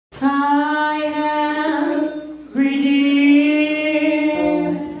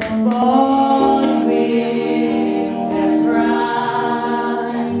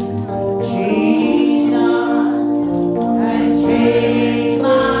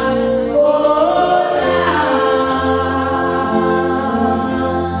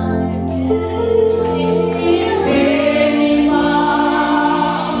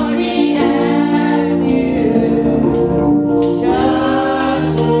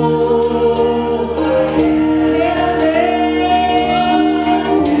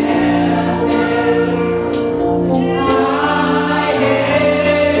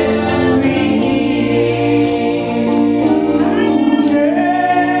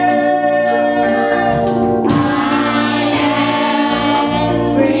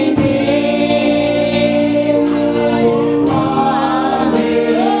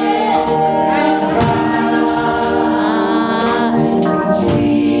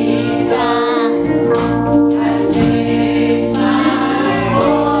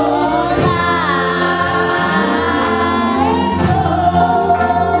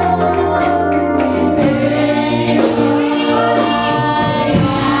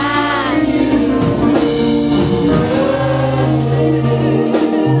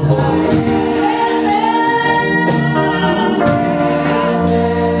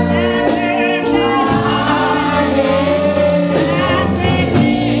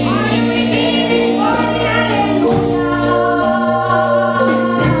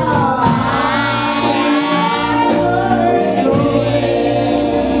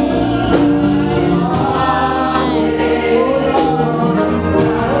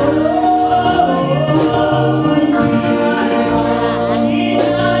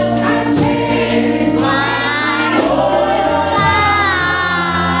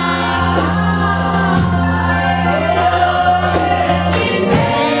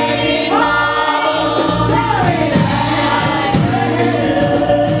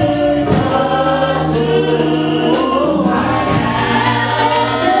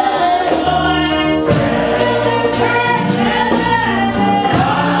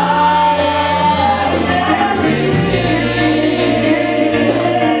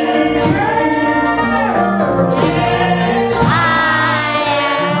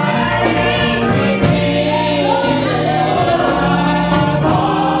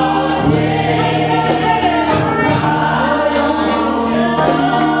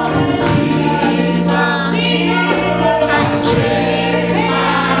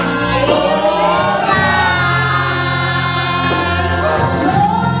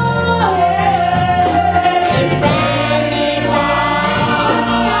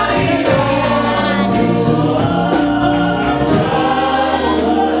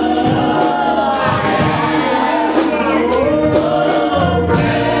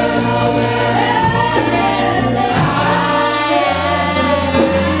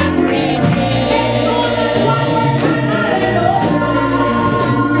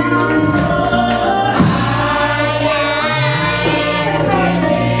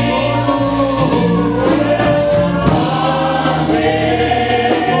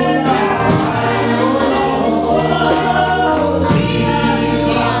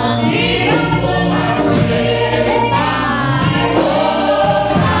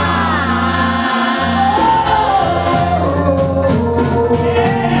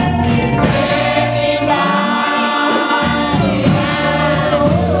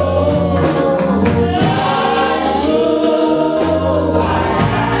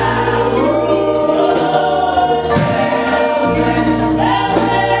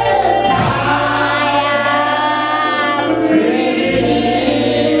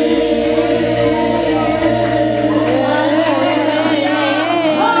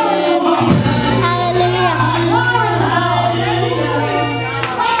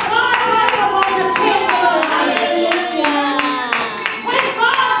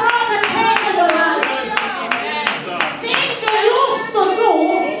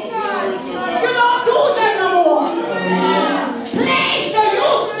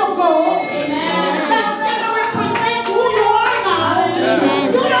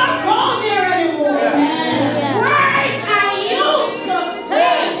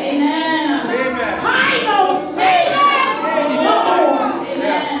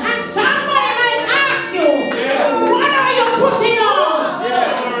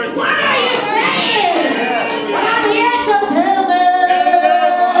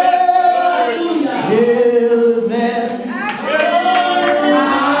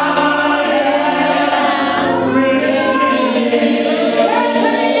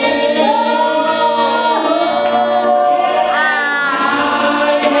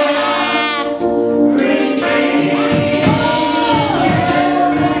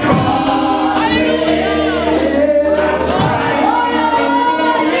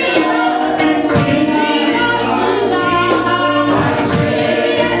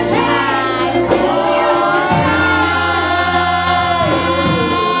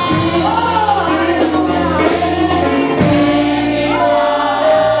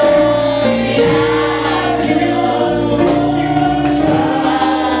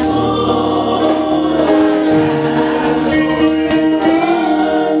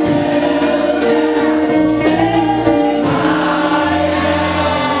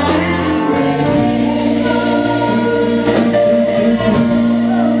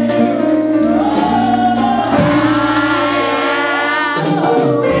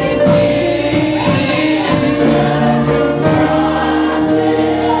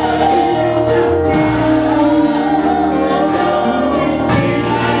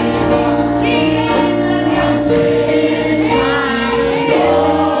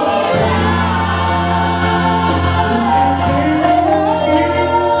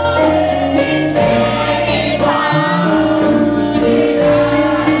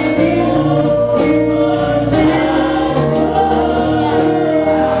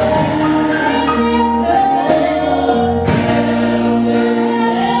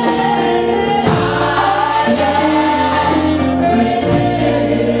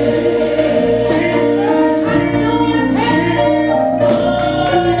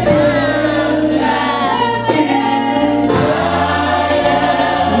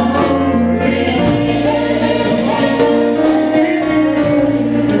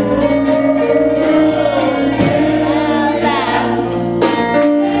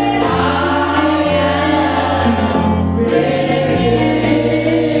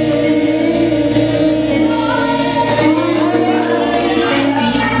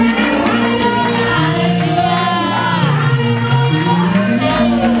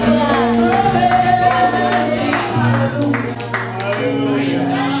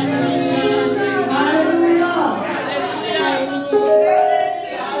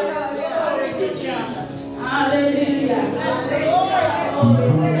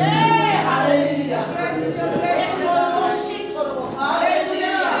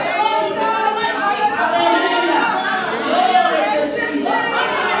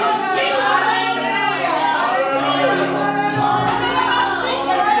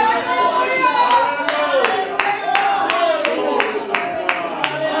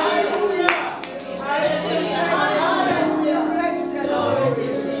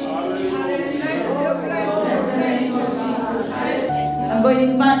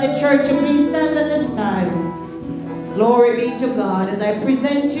at the church, please stand at this time. Glory be to God as I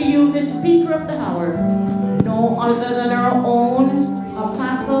present to you the speaker of the hour, no other than our own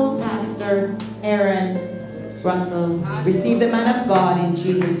Apostle Pastor Aaron Russell. Receive the man of God in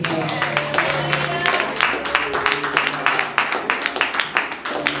Jesus' name.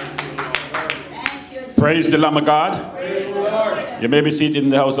 Praise the Lamb of God. Praise the Lord. You may be seated in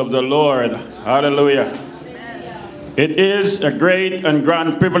the house of the Lord. Hallelujah. It is a great and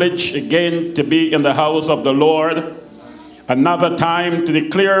grand privilege again to be in the house of the Lord. Another time to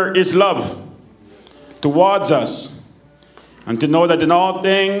declare his love towards us and to know that in all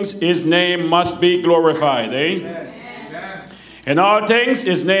things his name must be glorified. Amen. In all things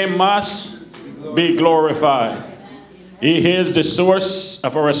his name must be glorified. He is the source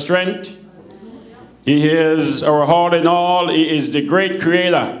of our strength. He is our all in all. He is the great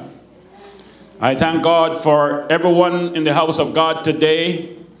creator. I thank God for everyone in the house of God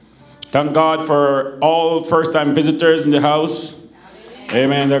today. Thank God for all first-time visitors in the house.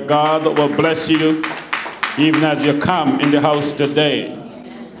 Amen. That God will bless you even as you come in the house today.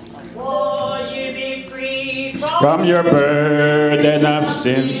 Oh, you be free From your burden of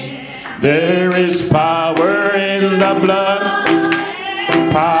sin, there is power in the blood.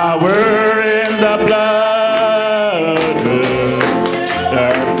 Power in the blood.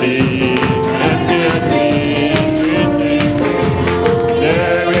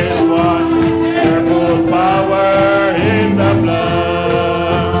 There is wonderful power in the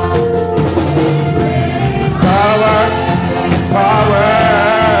blood. Power, power,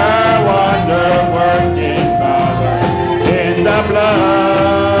 wonder-working power in the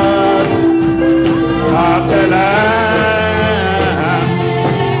blood of the Lamb.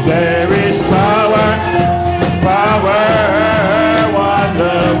 There is power, power,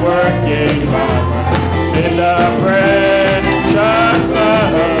 wonder-working power in the precious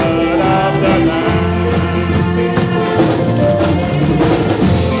blood of the Lamb.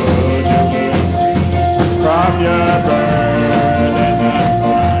 From your burden and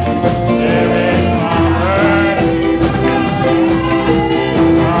crime, there is power,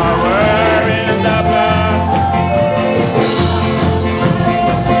 power in the blood.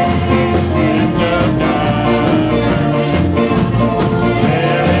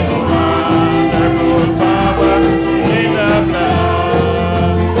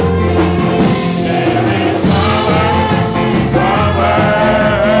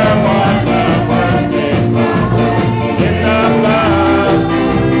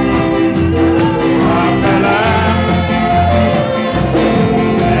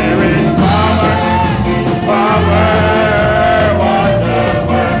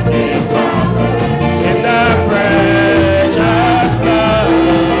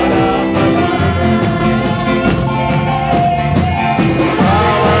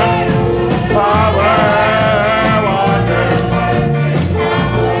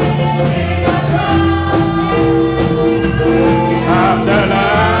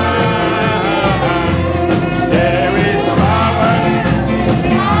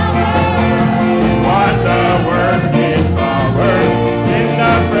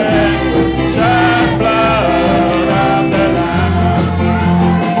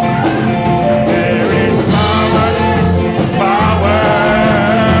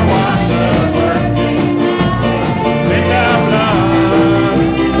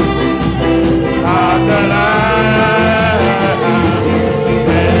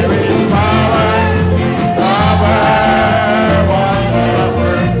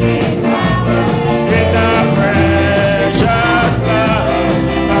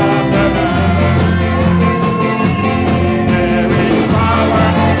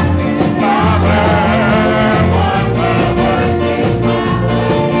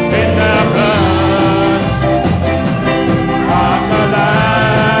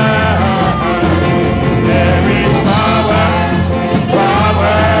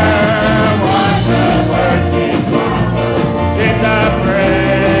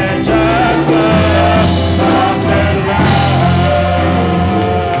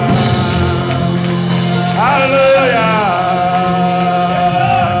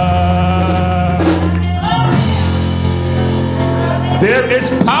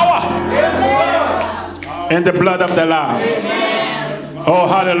 In the blood of the Lamb. Oh,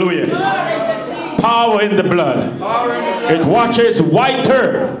 hallelujah. Power in the blood. It washes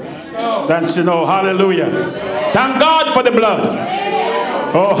whiter than snow. Hallelujah. Thank God for the blood.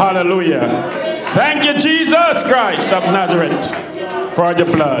 Oh, hallelujah. Thank you, Jesus Christ of Nazareth, for the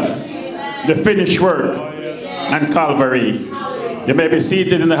blood, the finished work and Calvary. You may be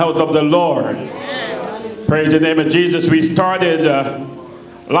seated in the house of the Lord. Praise the name of Jesus. We started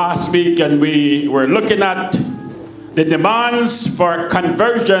last week, and we were looking at the demands for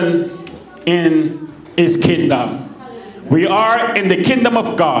conversion in his kingdom. We are in the kingdom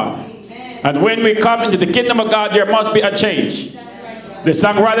of God. And when we come into the kingdom of God, there must be a change. The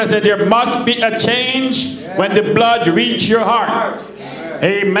songwriter said there must be a change when the blood reaches your heart.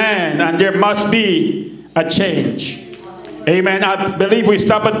 Amen. And there must be a change. Amen. I believe we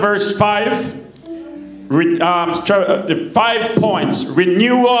stop at verse 5. The 5 points.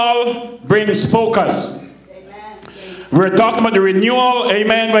 Renewal brings focus. We're talking about the renewal,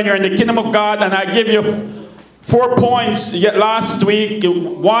 amen, when you're in the kingdom of God. And I give you 4 points yet last week.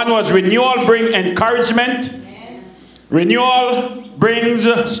 One was renewal brings encouragement. Renewal brings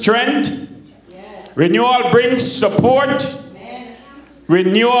strength. Renewal brings support.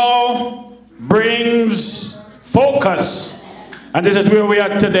 Renewal brings focus. And this is where we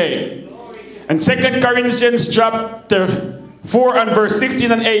are today. And 2 Corinthians chapter 4 and verse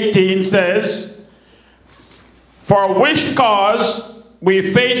 16 and 18 says, for which cause we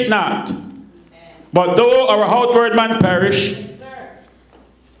faint not, but though our outward man perish,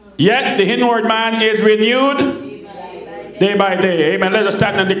 yet the inward man is renewed day by day. Amen. Let us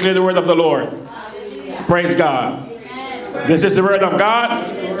stand and declare the word of the Lord. Praise God. This is the word of God.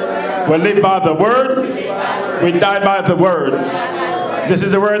 We live by the word. We die by the word. This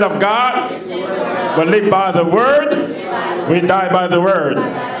is the word of God. We live by the word. We die by the word.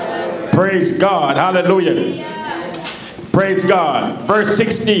 Praise God. Hallelujah. Praise God. Verse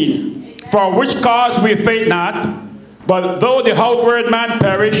 16. For which cause we faint not, but though the outward man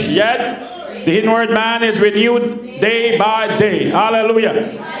perish, yet the inward man is renewed day by day.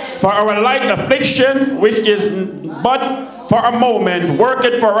 Hallelujah. For our light affliction, which is but for a moment,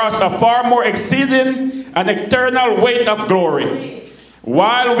 worketh for us a far more exceeding and eternal weight of glory.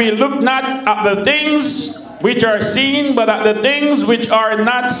 While we look not at the things which are seen, but at the things which are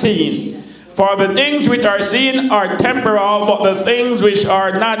not seen. For the things which are seen are temporal, but the things which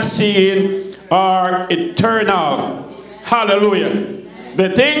are not seen are eternal. Hallelujah. The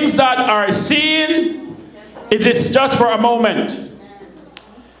things that are seen, it is just for a moment.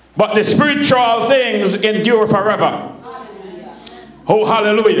 But the spiritual things endure forever. Oh,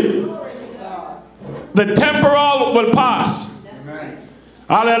 hallelujah. The temporal will pass.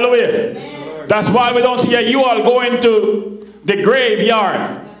 Hallelujah. That's why we don't see you all going to the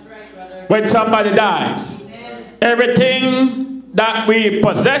graveyard when somebody dies. Everything that we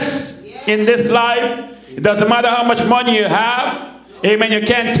possess in this life, it doesn't matter how much money you have, amen, you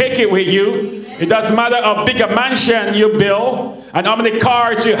can't take it with you. It doesn't matter how big a mansion you build, and how many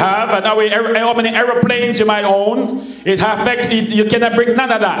cars you have, and how many airplanes you might own. It affects, you cannot bring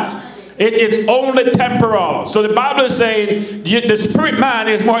none of that. It is only temporal. So the Bible is saying the spirit man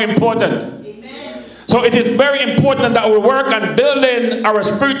is more important. So it is very important that we work on building our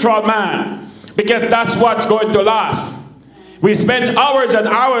spiritual man, because that's what's going to last. We spend hours and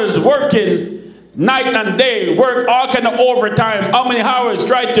hours working, night and day, work all kind of overtime. How many hours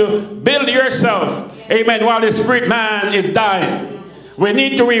try to build yourself, amen, while the spirit man is dying? We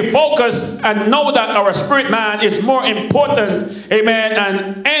need to refocus and know that our spirit man is more important, amen,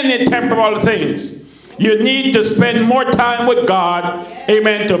 than any temporal things. You need to spend more time with God,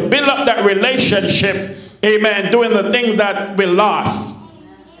 amen, to build up that relationship, amen, doing the things that we lost.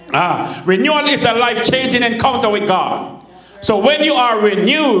 Renewal is a life-changing encounter with God. So when you are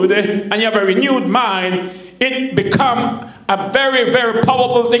renewed and you have a renewed mind, it becomes a very, very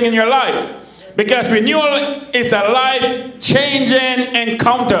powerful thing in your life. Because renewal is a life-changing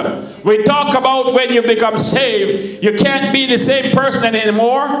encounter. We talk about when you become saved, you can't be the same person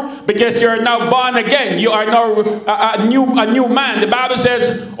anymore because you're now born again. You are now a new man. The Bible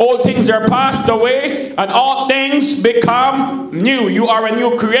says all things are passed away and all things become new. You are a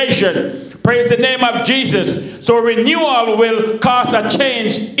new creation. Praise the name of Jesus. So renewal will cause a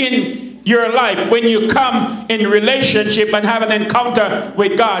change in your life when you come in relationship and have an encounter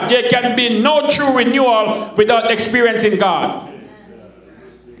with God. There can be no true renewal without experiencing God.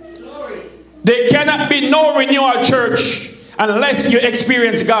 There cannot be no renewal, church, unless you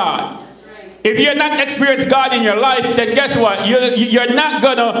experience God. If you're not experiencing God in your life, then guess what? You're not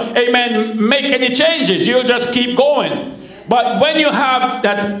gonna, amen, make any changes. You'll just keep going. But when you have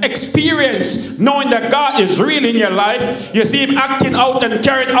that experience, knowing that God is real in your life, you see him acting out and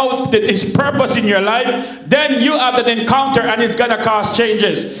carrying out his purpose in your life, then you have that encounter and it's going to cause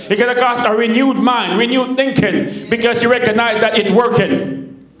changes. It's going to cause a renewed mind, renewed thinking, because you recognize that it's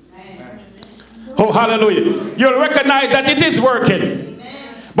working. Oh, hallelujah. You'll recognize that it is working.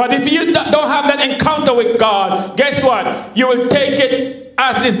 But if you don't have that encounter with God, guess what? You will take it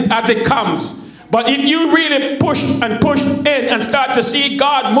as it comes. But if you really push and push in and start to see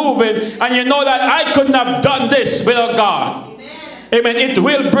God moving, and you know that I couldn't have done this without God, amen, it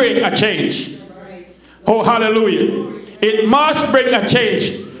will bring a change. Oh, hallelujah. It must bring a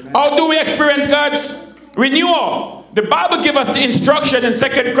change. How do we experience God's renewal? The Bible gives us the instruction in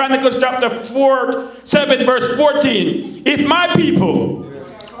 2 Chronicles chapter 7 verse 14. If my people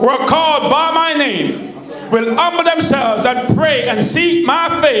who are called by my name will humble themselves and pray and seek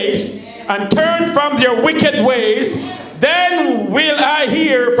my face and turn from their wicked ways, then will I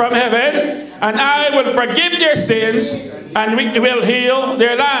hear from heaven, and I will forgive their sins, and we will heal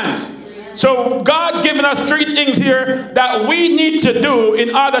their lands. So God given us 3 things here that we need to do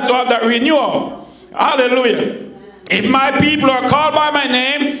in order to have that renewal. Hallelujah. If my people are called by my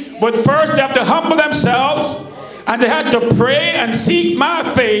name, but first they have to humble themselves, and they have to pray and seek my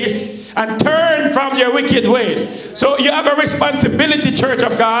face and turn from their wicked ways. So you have a responsibility, church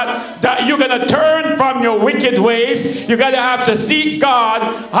of God, that you're going to turn from your wicked ways. You're going to have to seek God,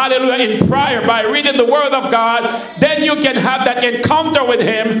 hallelujah, in prayer by reading the word of God. Then you can have that encounter with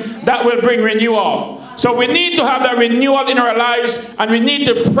him that will bring renewal. So we need to have that renewal in our lives, and we need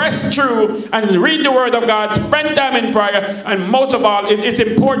to press through and read the word of God, spend time in prayer, and most of all, it's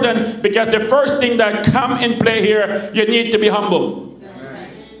important because the first thing that comes in play here, you need to be humble.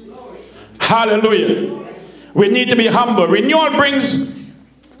 Hallelujah. We need to be humble. Renewal brings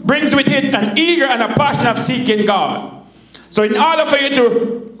with it an eager and a passion of seeking God. So in order for you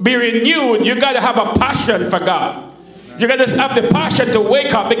to be renewed, you got to have a passion for God. You got to have the passion to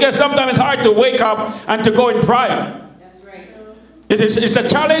wake up, because sometimes it's hard to wake up and to go in prayer. That's right. It's a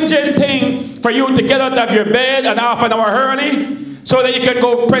challenging thing for you to get out of your bed an half an hour early so that you can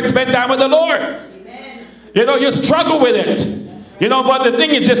go spend time with the Lord. Amen. You know, you struggle with it. You know, but the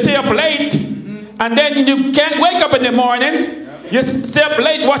thing is, you stay up late, and then you can't wake up in the morning. You stay up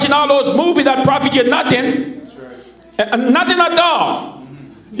late watching all those movies that profit you nothing. Nothing at all.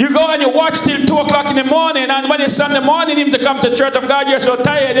 You go and you watch till 2 o'clock in the morning, and when it's Sunday morning, even to come to church of God, you're so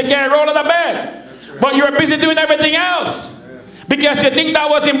tired you can't roll out of bed. But you're busy doing everything else because you think that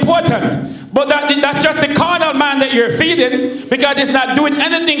was important. But that's just the carnal man that you're feeding, because it's not doing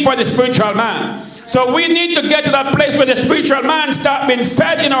anything for the spiritual man. So we need to get to that place where the spiritual man start being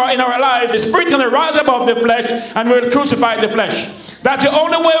fed in our lives. The spirit is going to rise above the flesh, and we'll crucify the flesh. That's the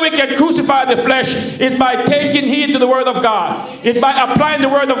only way we can crucify the flesh, is by taking heed to the word of God. It's by applying the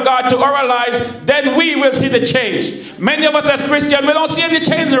word of God to our lives. Then we will see the change. Many of us as Christians, we don't see any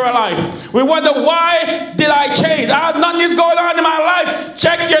change in our life. We wonder, why did I change? I have nothing going on in my life.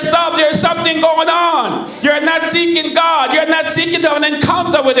 Check yourself. There's something going on. You're not seeking God. You're not seeking to have an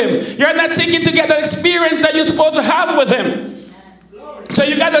encounter with him. You're not seeking to get the experience that you're supposed to have with him. So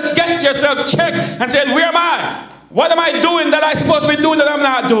you got to get yourself checked and say, where am I? What am I doing that I'm supposed to be doing that I'm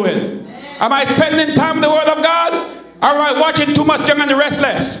not doing? Am I spending time with the word of God? Or am I watching too much Young and the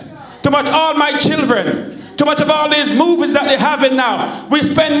Restless? Too much All My Children? Too much of all these movies that they have in now? We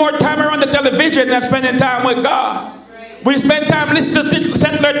spend more time around the television than spending time with God. We spend time listening to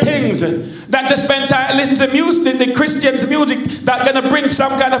secular things than to spend time listening to music, the Christians' music that's going to bring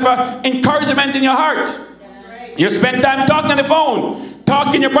some kind of encouragement in your heart. You spend time talking on the phone,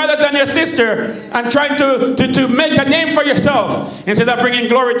 talking to your brothers and your sister, and trying to make a name for yourself instead of bringing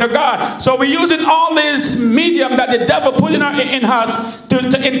glory to God. So we're using all this medium that the devil put in us to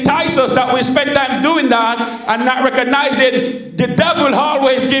entice us, that we spend time doing that and not recognizing the devil will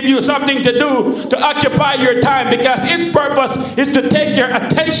always give you something to do to occupy your time, because his purpose is to take your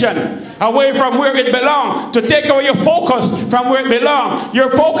attention away from where it belongs, to take away your focus from where it belongs.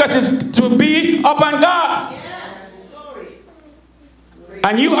 Your focus is to be upon God.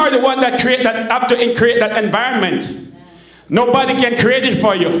 And you are the one that create that environment. Nobody can create it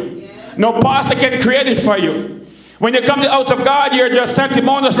for you. No pastor can create it for you. When you come to the house of God, you're just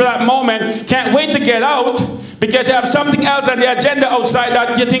sentimental for that moment. Can't wait to get out because you have something else on the agenda outside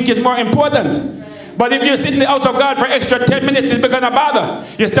that you think is more important. But if you sit in the house of God for extra 10 minutes, it's becoming a bother.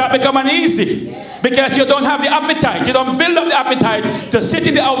 You start becoming uneasy because you don't have the appetite. You don't build up the appetite to sit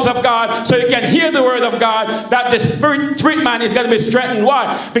in the house of God so you can hear the word of God, that the spirit man is going to be strengthened.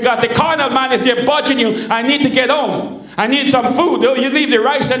 Why? Because the carnal man is there budging you. I need to get home. I need some food. You leave the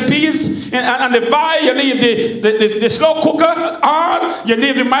rice and peas and the fire. You leave the slow cooker on. You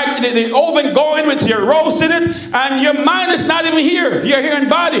leave the oven going with your roast in it. And your mind is not even here. You're here in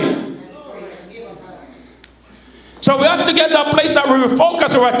body. So we have to get to a place that we will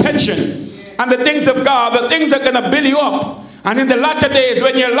focus our attention on the things of God, the things that are going to build you up. And in the latter days,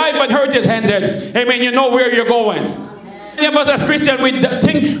 when your life and hurt is ended, amen, you know where you're going. Many of us as Christians, we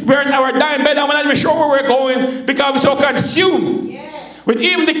think we're in our dying bed and we're not even sure where we're going because we're so consumed with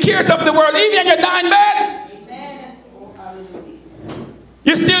even the cares of the world, even in your dying bed.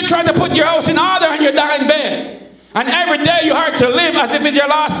 You're still trying to put your house in order in your dying bed. And every day you have to live as if it's your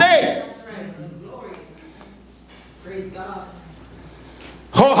last day. That's right. Glory. Praise God.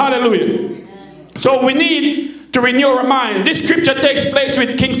 Oh, hallelujah. So we need to renew our mind. This scripture takes place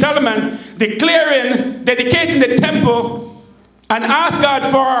with King Solomon declaring, dedicating the temple and ask God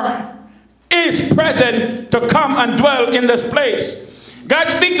for his presence to come and dwell in this place. God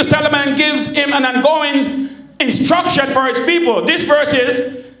speaks to Solomon and gives him an ongoing instruction for his people. This verse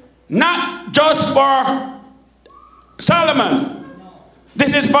is not just for Solomon.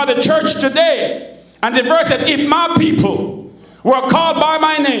 This is for the church today. And the verse said, if my people who are called by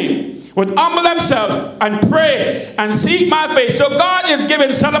my name would humble themselves and pray and seek my face. So God is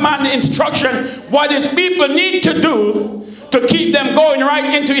giving Solomon the instruction what his people need to do to keep them going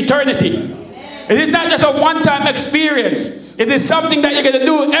right into eternity. It is not just a one-time experience. It is something that you're going to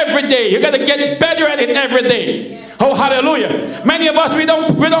do every day. You're going to get better at it every day. Oh, hallelujah. Many of us, we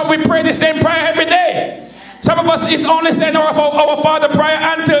pray the same prayer every day. Some of us is only saying our Father prayer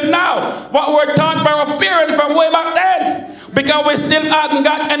until now. What we're taught by our parents from way back then. Because we still haven't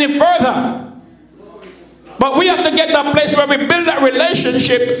got any further. But we have to get that place where we build that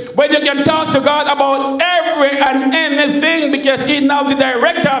relationship where you can talk to God about every and anything, because He's now the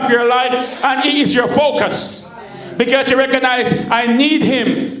director of your life and He is your focus. Because you recognize, I need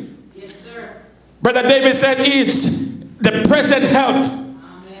Him. Yes, sir. Brother David said He is the present help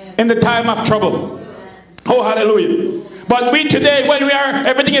in the time of trouble. Oh, hallelujah. But we today, when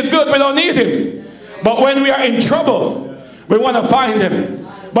everything is good, we don't need Him. But when we are in trouble, we want to find Him.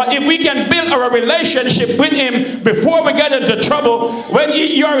 But if we can build our relationship with Him before we get into trouble, when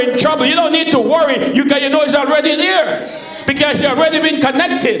you are in trouble, you don't need to worry. You know He's already there. Because you've already been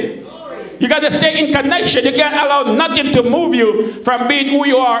connected. You got to stay in connection. You can't allow nothing to move you from being who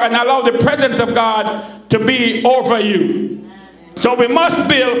you are and allow the presence of God to be over you. So we must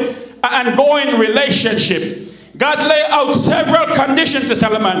build an ongoing relationship. God laid out several conditions to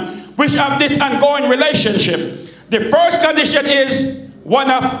Solomon which have this ongoing relationship. The first condition is one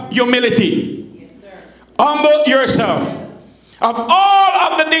of humility. Yes, sir. Humble yourself. Of all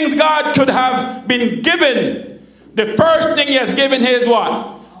of the things God could have been given, the first thing He has given is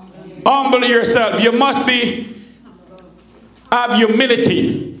what? Humble yourself. You must have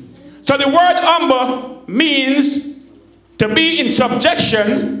humility. So the word humble means to be in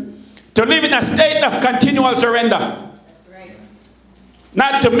subjection, to live in a state of continual surrender. That's right.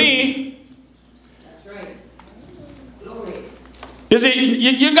 Not to me. That's right. Glory. You see,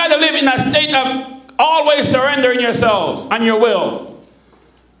 you got to live in a state of always surrendering yourselves and your will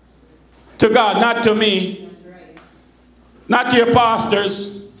to God, not to me, That's right. not to your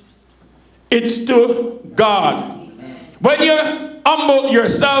pastors. It's to God. When you humble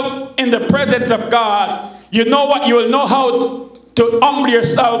yourself in the presence of God, you know what? You will know how to humble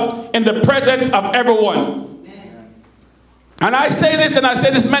yourself in the presence of everyone. And I say this, and I say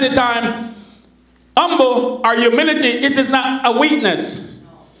this many times. Humble or humility, it is not a weakness.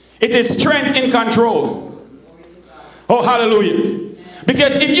 It is strength in control. Oh, hallelujah.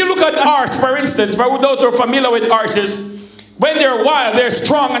 Because if you look at horses, for instance, for those who are familiar with horses, when they're wild, they're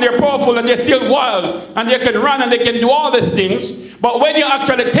strong and they're powerful and they're still wild and they can run and they can do all these things. But when you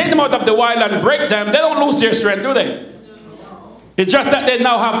actually take them out of the wild and break them, they don't lose their strength, do they? It's just that they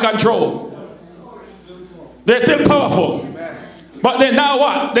now have control. They're still powerful. But they now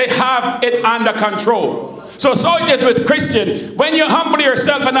what? They have it under control. So it is with Christian. When you humble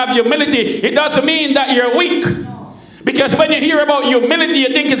yourself and have humility, it doesn't mean that you're weak. Because when you hear about humility,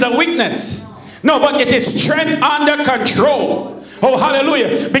 you think it's a weakness. No, but it is strength under control. Oh,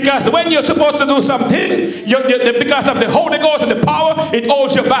 hallelujah. Because when you're supposed to do something, because of the Holy Ghost and the power, it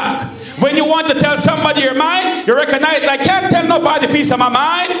holds you back. When you want to tell somebody your mind, you recognize, I can't tell nobody a piece of my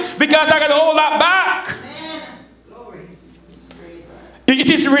mind because I got to hold that back. It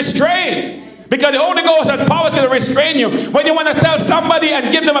is restrained. Because the Holy Ghost and power is going to restrain you. When you want to tell somebody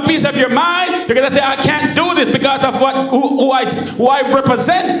and give them a piece of your mind, you're going to say, I can't do this because of who I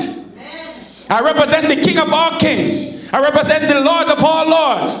represent. I represent the King of all kings. I represent the Lord of all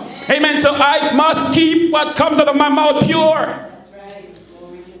lords. Amen. So I must keep what comes out of my mouth pure.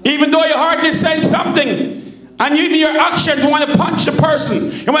 Even though your heart is saying something, and even your actions, you want to punch the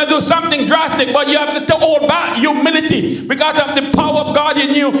person, you want to do something drastic, but you have to hold back humility because of the power of God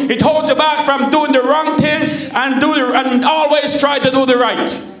in you. It holds you back from doing the wrong thing and always try to do the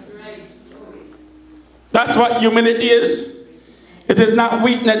right. That's what humility is. It is not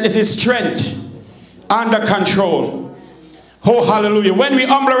weakness, it is strength under control. Oh, hallelujah. When we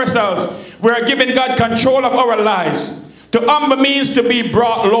humble ourselves, we are giving God control of our lives To humble means to be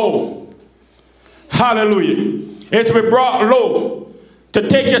brought low. Hallelujah. It's to be brought low. To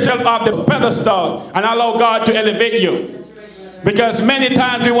take yourself off this pedestal and allow God to elevate you. Because many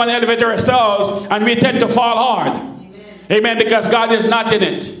times we want to elevate ourselves and we tend to fall hard. Amen. Because God is not in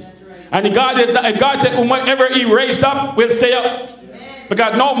it. And God said, whomever he raised up will stay up.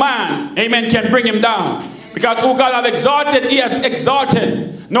 Because no man, amen, can bring him down. Because who God has exalted, he has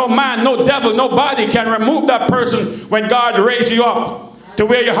exalted. No man, no devil, nobody can remove that person when God raised you up to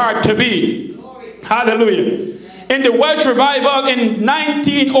where you are to be. Hallelujah. In the Welsh revival in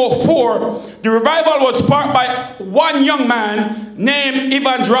 1904, the revival was sparked by one young man named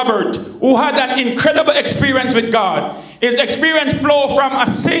Evans Robert, who had an incredible experience with God. His experience flowed from a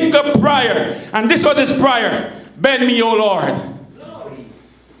single prayer, and this was his prayer: bend me, O Lord.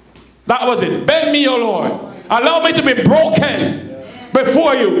 That was it. Bend me, O Lord. Allow me to be broken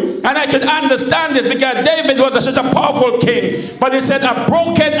before you. And I could understand this because David was such a powerful king. But he said, a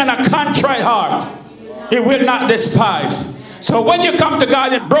broken and a contrite heart he will not despise. So when you come to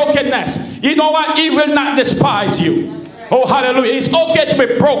God in brokenness, you know what? He will not despise you. Oh, hallelujah. It's okay to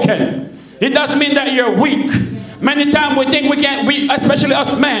be broken. It doesn't mean that you're weak. Many times we think we can't, especially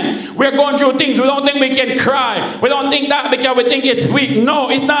us men, we're going through things. We don't think we can cry. We don't think that because we think it's weak.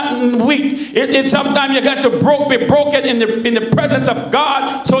 No, it's not weak. It's sometimes you got to be broken in the presence of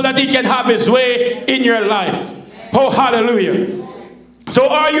God so that he can have his way in your life. Oh, hallelujah. So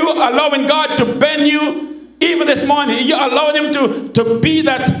are you allowing God to bend you? Even this morning, you allowing him to be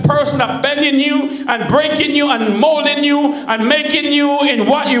that person that bending you and breaking you and molding you and making you in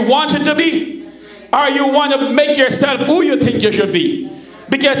what you want it to be? Or you want to make yourself who you think you should be?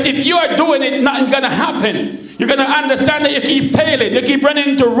 Because if you are doing it, nothing's going to happen. You're going to understand that you keep failing. You keep running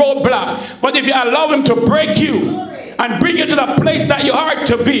into roadblocks. But if you allow him to break you and bring you to the place that you are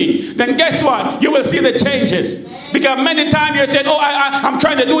to be, then guess what? You will see the changes. Because many times you're saying, oh, I'm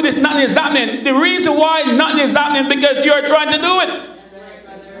trying to do this, nothing is happening. The reason why nothing is happening is because you're trying to do it.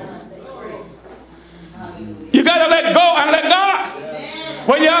 You got to let go and let God.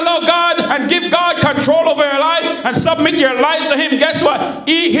 When you allow God and give God control over your life and submit your life to him, guess what?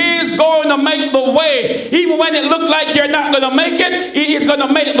 He is going to make the way. Even when it looks like you're not going to make it, he is going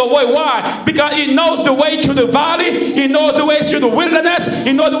to make the way. Why? Because he knows the way through the valley. He knows the way through the wilderness.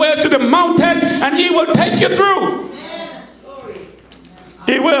 He knows the way through the mountain. And he will take you through.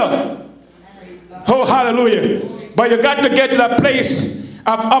 He will. Oh, hallelujah. But you got to get to that place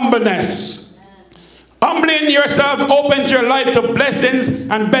of humbleness. Humbling yourself opens your life to blessings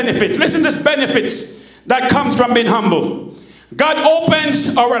and benefits. Listen to this benefits that comes from being humble. God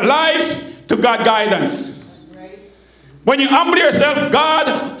opens our lives to God's guidance. When you humble yourself,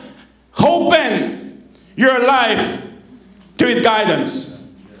 God opens your life to his guidance.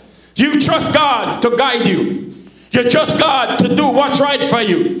 You trust God to guide you. You trust God to do what's right for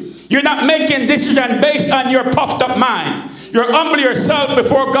you. You're not making decisions based on your puffed up mind. You're humble yourself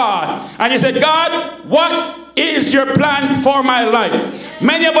before God. And you say, God, what is your plan for my life?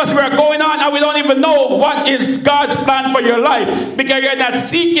 Many of us, we are going on and we don't even know what is God's plan for your life. Because you're not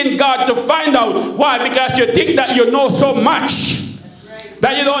seeking God to find out. Why? Because you think that you know so much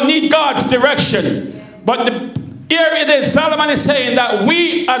that you don't need God's direction. But here it is, Solomon is saying that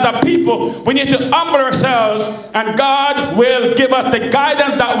we as a people, we need to humble ourselves and God will give us the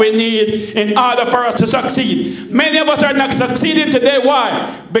guidance that we need in order for us to succeed. Many of us are not succeeding today.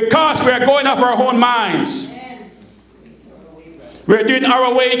 Why? Because we are going off our own minds. We're doing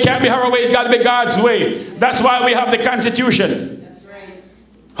our way. It can't be our way. It's got to be God's way. That's why we have the Constitution.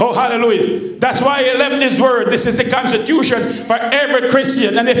 Oh, hallelujah. That's why he left his word. This is the Constitution for every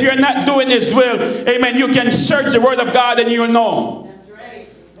Christian. And if you're not doing his will, amen, you can search the word of God and you'll know. That's right.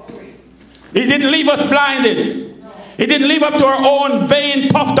 He didn't leave us blinded. He didn't leave up to our own vain,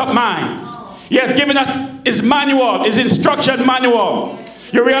 puffed up minds. He has given us his manual, his instruction manual.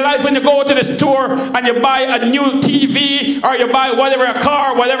 You realize when you go to the store and you buy a new TV or you buy whatever, a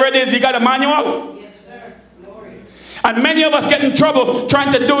car, whatever it is, you got a manual? And many of us get in trouble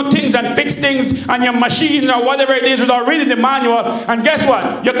trying to do things and fix things on your machine or whatever it is without reading the manual. And guess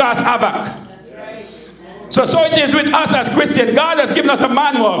what? You cause havoc. So it is with us as Christians. God has given us a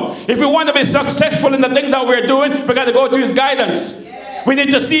manual. If we want to be successful in the things that we're doing, we got to go to his guidance. We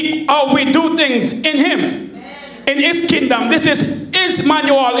need to see how we do things in him. In his kingdom. This is his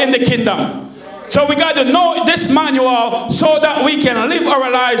manual in the kingdom. So we got to know this manual so that we can live our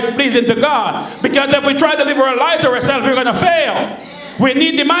lives pleasing to God. Because if we try to live our lives ourselves, we're going to fail. We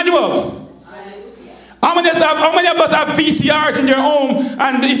need the manual. How many of us have VCRs in your home?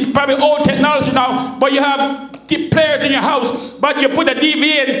 And it's probably old technology now. But you have players in your house, but you put a DV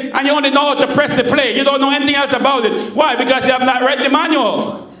in and you only know how to press the play. You don't know anything else about it. Why? Because you have not read the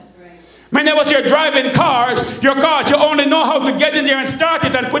manual. Many of us, you're driving your cars, you only know how to get in there and start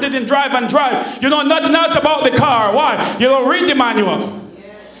it and put it in drive and drive. You know nothing else about the car. Why? You don't read the manual.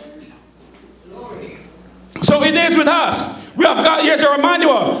 So it is with us. We have got, here's our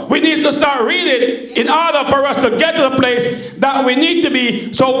manual. We need to start reading in order for us to get to the place that we need to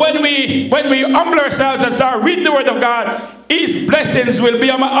be. So when we humble ourselves and start reading the word of God, his blessings will be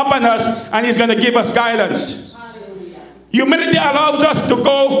upon us and he's going to give us guidance. Humility allows us to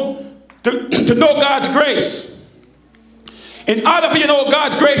go to know God's grace. In order for you to know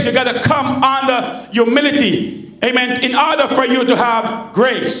God's grace, you got to come under humility. Amen. In order for you to have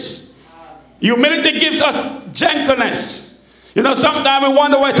grace. Humility gives us gentleness. You know, sometimes we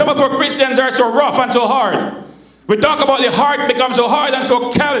wonder why some of our Christians are so rough and so hard. We talk about the heart becomes so hard and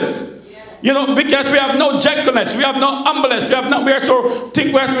so callous. You know, because we have no gentleness, we have no humbleness, we are so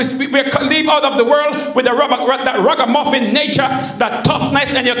think we leave out of the world with that ragamuffin nature, that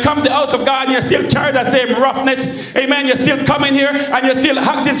toughness, and you come to the house of God and you still carry that same roughness. Amen. You still come in here and you're still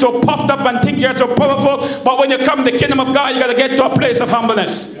acting so puffed up and think you're so powerful. But when you come to the kingdom of God, you got to get to a place of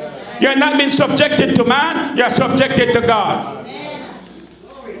humbleness. You're not being subjected to man, you're subjected to God.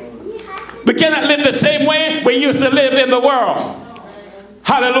 We cannot live the same way we used to live in the world.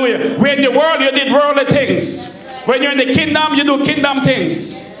 Hallelujah. When in the world, you did worldly things. When you're in the kingdom, you do kingdom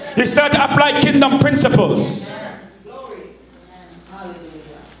things. You start to apply kingdom principles.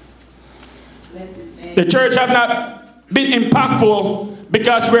 The church have not been impactful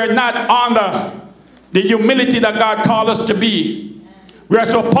because we're not under the humility that God called us to be. We are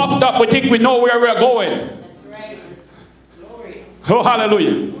so puffed up, we think we know where we're going. Oh,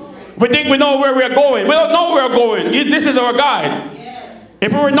 hallelujah. We think we know where we're going. We don't know where we're going. This is our guide.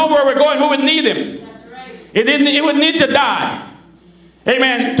 If we would know where we're going, we would need him. He would need to die.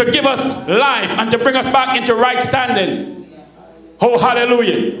 Amen. To give us life and to bring us back into right standing. Oh,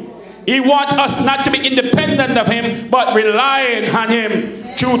 hallelujah. He wants us not to be independent of him, but relying on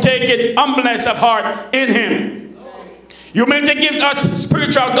him through taking humbleness of heart in him. Humility gives us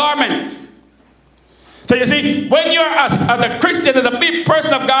spiritual garments. So you see, when you're as a Christian, as a big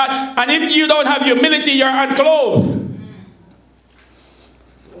person of God, and if you don't have humility, you're unclothed.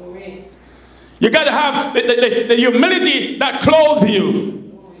 You got to have the humility that clothes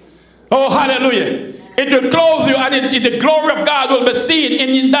you. Oh, hallelujah. It will clothe you, and the glory of God will be seen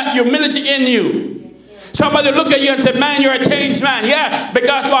in that humility in you. Somebody look at you and say, man, you're a changed man. Yeah,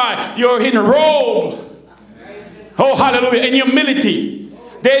 because why? You're in robe. Oh, hallelujah. In humility.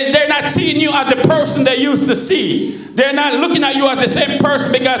 They're not seeing you as the person they used to see. They're not looking at you as the same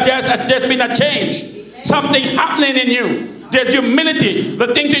person because there's been a change. Something happening in you. There's humility.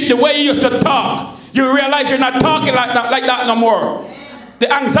 The way you used to talk. You realize you're not talking like that no more.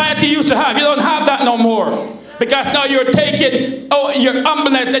 The anxiety you used to have, you don't have that no more. Because now you're taking your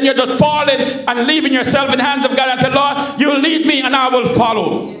humbleness and you're just falling and leaving yourself in the hands of God and say, Lord, you lead me and I will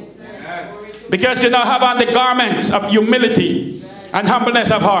follow. Because you now have on the garments of humility and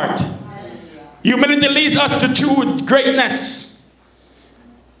humbleness of heart. Humility leads us to true greatness.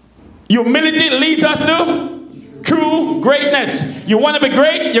 Humility leads us to true greatness. You want to be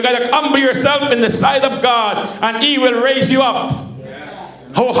great? You got to humble yourself in the sight of God and he will raise you up.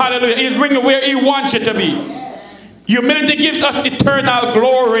 Oh, hallelujah. He'll bring you where he wants you to be. Humility gives us eternal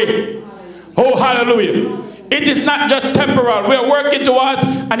glory. Oh, hallelujah. It is not just temporal. We are working towards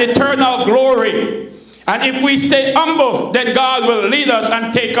an eternal glory. And if we stay humble, then God will lead us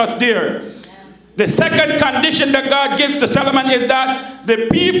and take us there. The second condition that God gives to Solomon is that the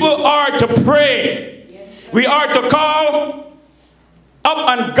people are to pray. We are to call up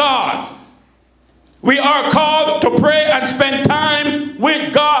on God. We are called to pray and spend time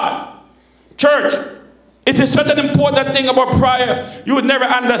with God. Church, it is such an important thing about prayer. You would never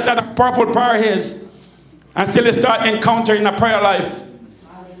understand how powerful prayer is until you start encountering a prayer life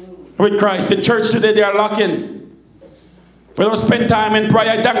with Christ. The church today, they are lacking. We don't spend time in prayer.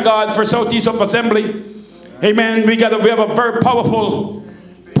 I thank God for Southeast Hope Assembly. Amen. We have a very powerful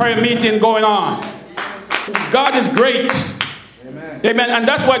prayer meeting going on. God is great. Amen. And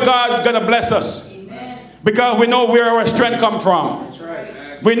that's why God's going to bless us. Because we know where our strength comes from.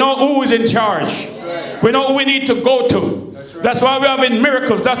 We know who is in charge. We know who we need to go to. That's why we're having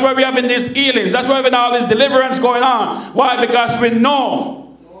miracles. That's why we're having these healings. That's why we're having all this deliverance going on. Why? Because we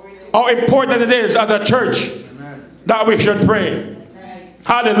know how important it is as a church that we should pray.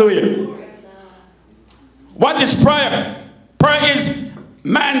 Hallelujah. What is prayer? Prayer is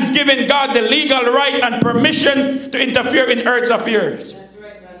man's giving God the legal right and permission to interfere in earth's affairs.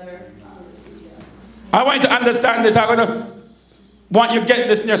 I want you to understand this. I'm going to want you to get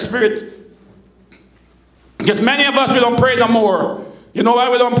this in your spirit. Because many of us, we don't pray no more. You know why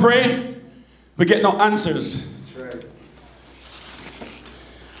we don't pray? We get no answers. That's right.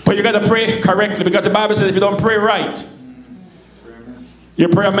 But you got to pray correctly, because the Bible says if you don't pray right, you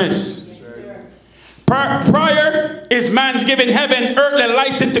pray amiss. Prayer is man's giving heaven earthly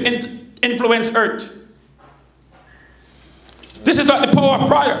license to influence earth. This is not the power of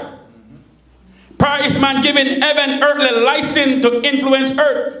prayer. Prayer is man giving heaven earthly license to influence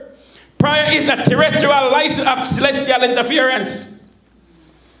earth. Prayer is a terrestrial license of celestial interference.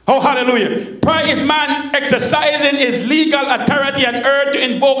 Oh, hallelujah. Prayer is man exercising his legal authority on earth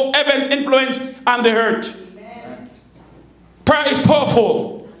to invoke heaven's influence on the earth. Amen. Prayer is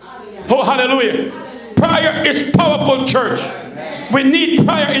powerful. Oh, hallelujah. Prayer is powerful, church. Amen. We need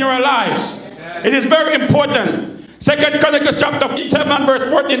prayer in our lives. Amen. It is very important. 2 Chronicles chapter 7 verse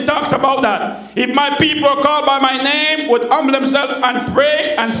 14 talks about that. If my people are called by my name, would humble themselves and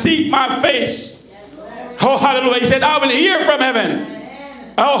pray and seek my face. Yes, oh, hallelujah. He said, I will hear from heaven.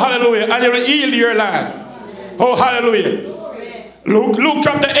 Amen. Oh, hallelujah. And it will heal your land. Amen. Oh, hallelujah. Luke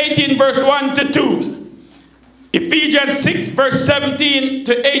chapter 18 verse 1 to 2. Ephesians 6 verse 17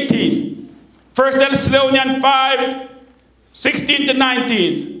 to 18. 1 Thessalonians 5 16 to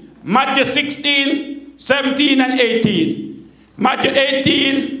 19. Matthew 16 17 and 18. Matthew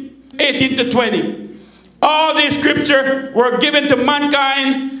 18, 18 to 20. All these scriptures were given to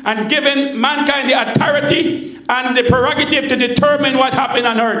mankind and given mankind the authority and the prerogative to determine what happened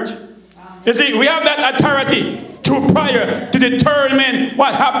on earth. You see, we have that authority through prayer to determine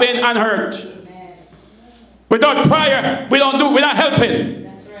what happened on earth. Without prayer, we're not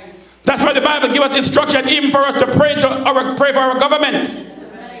helping. That's why the Bible gives us instruction even for us to pray for our government.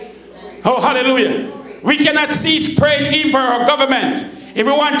 Oh, hallelujah. We cannot cease praying even for our government. If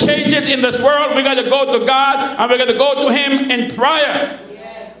we want changes in this world, we got to go to God and we got to go to Him in prayer.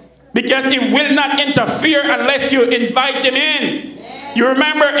 Yes. Because He will not interfere unless you invite Him in. Yes. You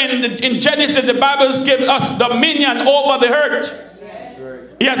remember in Genesis, the Bible gives us dominion over the earth.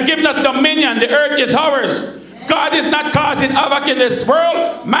 Yes. He has given us dominion. The earth is ours. God is not causing havoc in this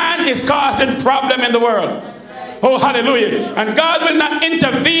world. Man is causing problem in the world. Oh, hallelujah. And God will not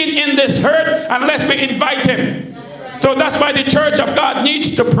intervene in this earth unless we invite Him. So that's why the church of God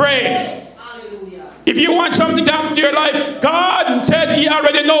needs to pray. If you want something to happen to your life, God said He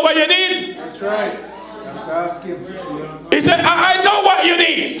already knows what you need. That's right. Ask Him. He said, I know what you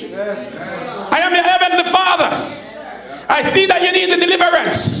need. I am your heavenly Father. I see that you need the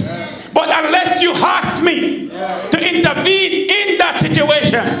deliverance. But unless you ask me to intervene in that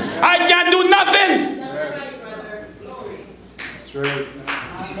situation, I can't do nothing.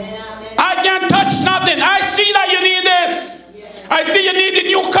 I can't touch nothing. I see that you need this. I see you need a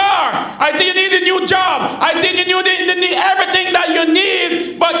new car. I see you need a new job. I see you need everything that you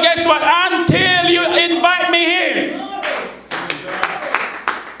need. But guess what? Until you invite me in.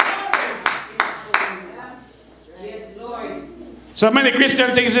 So many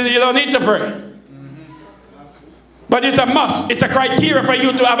Christians think you don't need to pray. But it's a must. It's a criteria for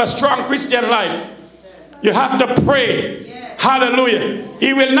you to have a strong Christian life. You have to pray. Hallelujah.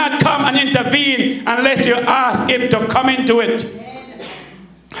 He will not come and intervene unless you ask Him to come into it.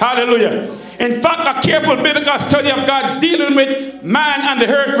 Hallelujah. In fact, a careful biblical study of God dealing with man and the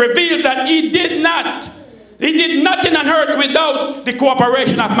earth reveals that He did nothing on earth without the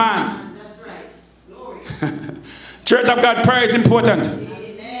cooperation of man. That's right. Glory. Church of God, prayer is important.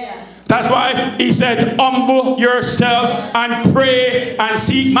 That's why He said, humble yourself and pray and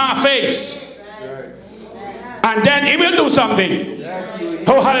seek my face. And then He will do something.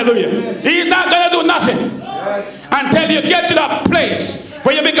 Oh, hallelujah. He's not going to do nothing until you get to that place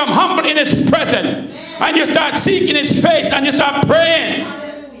where you become humble in His presence and you start seeking His face and you start praying.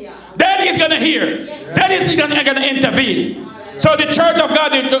 Then He's going to hear. Then He's going to intervene. So the church of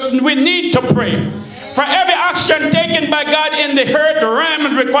God, we need to pray. For every action taken by God in the earth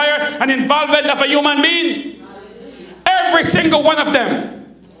realm requires an involvement of a human being. Every single one of them.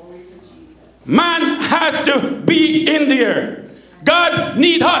 Man has to be in there. God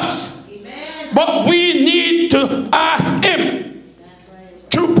needs us. But we need to ask Him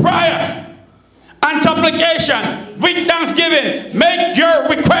through prayer and supplication with thanksgiving. Make your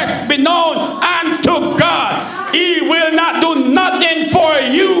request be known unto God. He will not do nothing for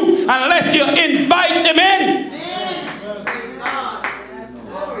you unless you invite Him in.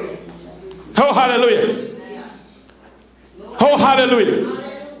 Oh, hallelujah. Oh, hallelujah.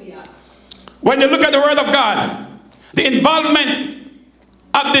 When you look at the Word of God, the involvement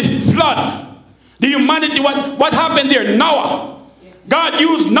of the flood, the humanity, what happened there? Noah. God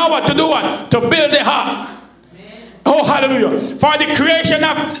used Noah to do what? To build the ark. Oh, hallelujah. For the creation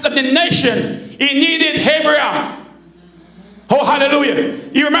of the nation, he needed Abraham. Oh, hallelujah.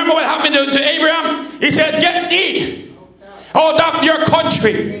 You remember what happened to Abraham? He said, get thee out of your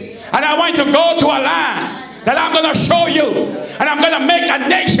country, and I want to go to a land that I'm going to show you, and I'm going to make a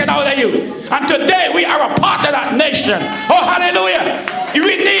nation out of you. And today we are a part of that nation. Oh, hallelujah.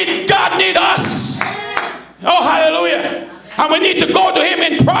 God need us. Oh, hallelujah. And we need to go to him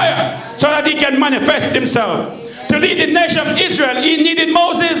in prayer so that he can manifest himself. To lead the nation of Israel, he needed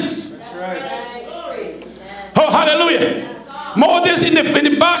Moses. Oh, hallelujah. Moses in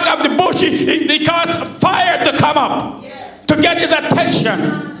the back of the bush, he caused fire to come up to get his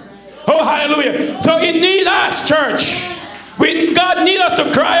attention. Oh, hallelujah. So he needs us, church. God needs us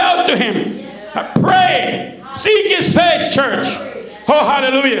to cry out to him. Pray. Seek his face, church. Oh,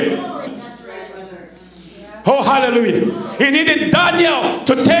 hallelujah. Oh, hallelujah. He needed Daniel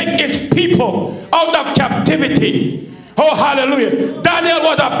to take his people out of captivity. Oh, hallelujah. Daniel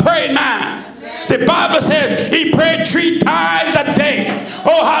was a praying man. The Bible says he prayed 3 times a day.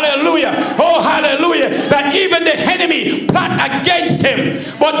 Oh, hallelujah. Oh, hallelujah. That even the enemy plot against him.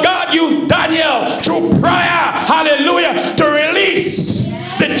 But God used Daniel through prayer, hallelujah, to release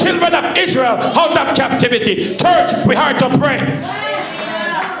the children of Israel out of captivity. Church, we have to pray.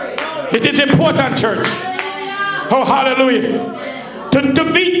 It is important, church. Oh, hallelujah. To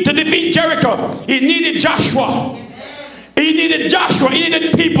defeat Jericho, he needed Joshua. He needed Joshua. He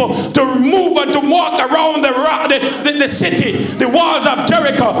needed people to move and to walk around the city, the walls of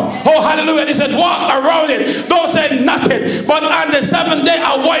Jericho. Oh, hallelujah. He said, walk around it. Don't say nothing. But on the 7th day,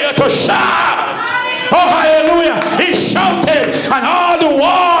 I want you to shout. Oh, hallelujah. He shouted, and all the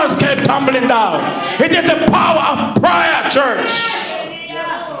walls came tumbling down. It is the power of prayer, church.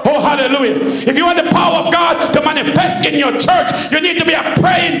 Oh, hallelujah. If you want the power of God to manifest in your church, you need to be a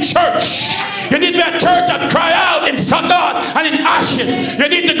praying church. You need to be a church that cry out in sackcloth and in ashes. You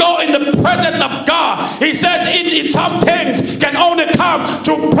need to go in the presence of God. He says some things can only come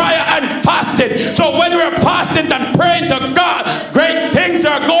through prayer and fasting. So when we're fasting and praying to God, great things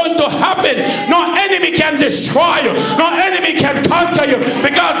are going to happen. No enemy can destroy you. No enemy can conquer you,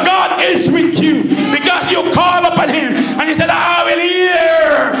 because God is with you. Because you call upon him, and he said, I will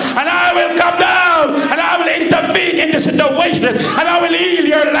hear, and I will come down, and I will intervene in the situation, and I will heal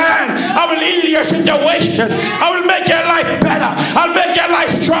your land. I will heal your situation. I will make your life better. I'll make your life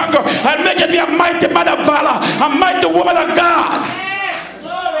stronger. I'll make you be a mighty man of valor, a mighty woman of God.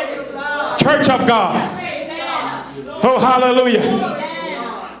 Church of God. Oh, hallelujah.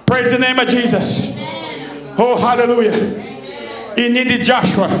 Praise the name of Jesus. Oh, hallelujah. He needed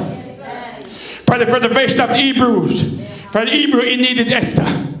Joshua. For the preservation of the Hebrews. For the Hebrew, he needed Esther.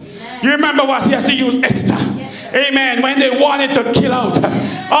 You remember what he has to use? Esther. Amen. When they wanted to kill out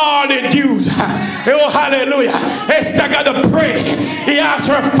all the Jews. Oh, hallelujah. Esther got to pray. He asked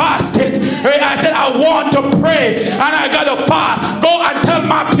her fasted. I said, I want to pray, and I got to fast. Go and tell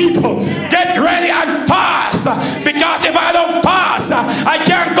my people, get ready and fast. Because if I don't fast, I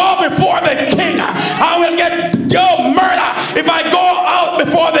can't go before the king. I will get murder if I go out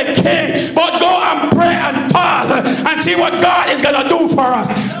before the king. But go and pray and fast and see what God is going to do for us.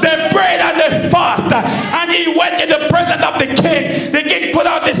 They prayed and they fasted, and he went in the presence of the king. The king put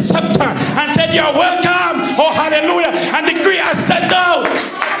out the scepter and said, you're welcome. Oh, hallelujah. And the decree has sent out.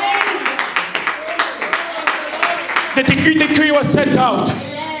 The decree was sent out.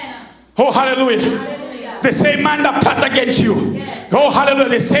 Oh, hallelujah. The same man that plot against you. Oh, hallelujah.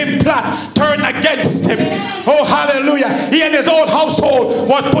 The same plot turned against him. Oh, hallelujah. He and his whole household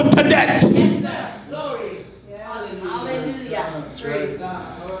was put to death. Yes, sir. Glory. Hallelujah. Praise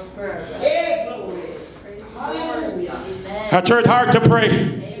God. Hey, glory. Praise hallelujah. A church hard to pray.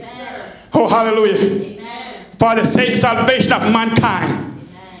 Amen. Oh, hallelujah. Amen. For the sake salvation of mankind.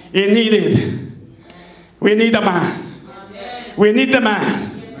 He needed. We need a man. Amen. We need the man.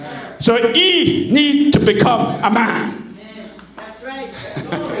 So he needs to become a man. That's right. That's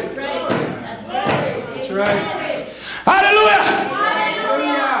right. That's right. That's right. Hallelujah.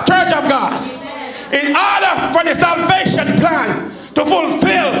 Hallelujah. Church of God. In order for the salvation plan to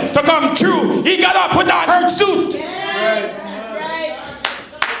fulfill, to come true, he got to put on her suit. That's right.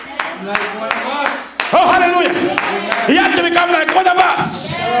 Like one of us. Oh, hallelujah. He had to become like one of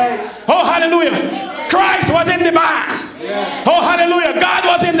us. Oh, hallelujah. Christ was in the man. Oh, hallelujah. God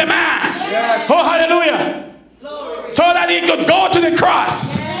was in the man. Oh, hallelujah. So that he could go to the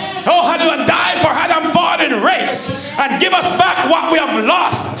cross. Oh, hallelujah. And die for Adam fallen race and give us back what we have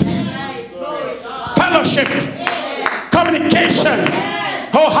lost. Fellowship. Communication.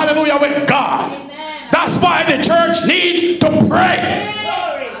 Oh, hallelujah, with God. That's why why the church needs to pray.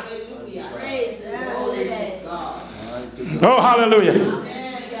 Oh,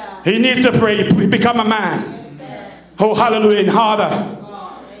 hallelujah. He needs to pray. He become a man. Oh, hallelujah. In order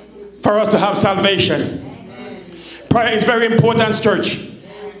for us to have salvation. Prayer is very important, church.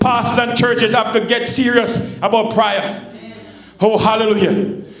 Pastors and churches have to get serious about prayer. Oh,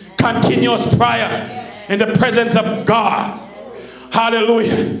 hallelujah. Continuous prayer in the presence of God.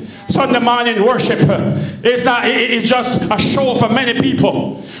 Hallelujah. Sunday morning worship it's just a show for many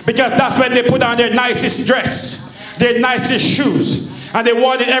people, because that's when they put on their nicest dress, their nicest shoes, and they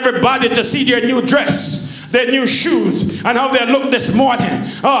wanted everybody to see their new dress, their new shoes, and how they look this morning.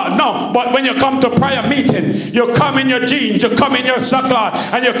 Oh no, but when you come to prayer meeting, you come in your jeans, you come in your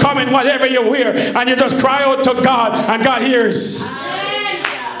sackcloth, and you come in whatever you wear, and you just cry out to God, and God hears.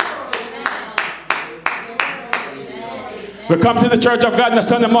 We come to the church of God on the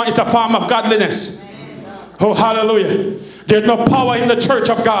Sunday morning. It's a form of godliness. Oh, hallelujah. There's no power in the church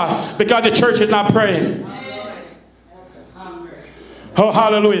of God because the church is not praying. Oh,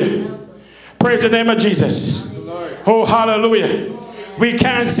 hallelujah. Praise the name of Jesus. Oh, hallelujah. We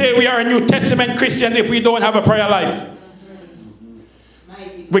can't say we are a New Testament Christian if we don't have a prayer life.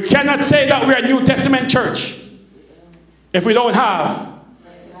 We cannot say that we're a New Testament church if we don't have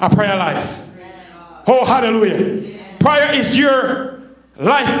a prayer life. Oh, hallelujah. Prayer is your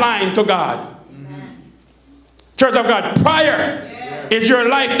lifeline to God. Church of God, prayer is your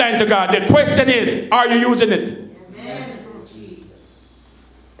lifeline to God. The question is, are you using it?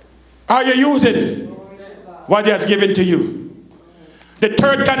 Are you using what He has given to you? The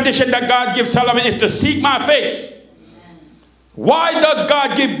third condition that God gives Solomon is to seek my face. Why does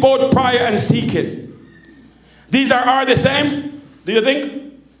God give both prayer and seeking? These are the same? Do you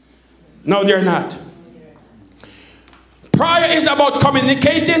think? No, they're not. Prayer is about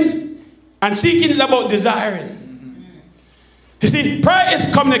communicating, and seeking is about desiring. You see, prayer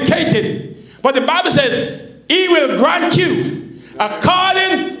is communicating, but the Bible says He will grant you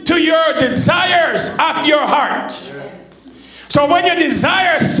according to your desires of your heart. So when you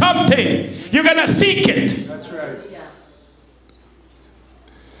desire something, you're going to seek it. That's right.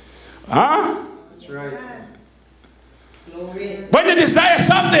 Huh? That's right. When you desire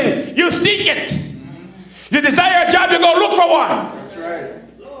something, you seek it. You desire a job, you go look for one. That's right.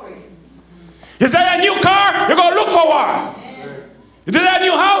 You desire a new car, you go look for one. You desire a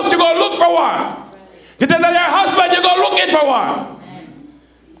new house, you go look for one. You desire a husband, you go looking for one.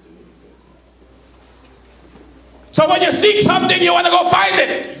 So when you seek something, you want to go find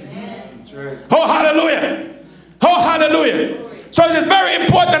it. That's right. Oh, hallelujah. Oh, hallelujah. So it is very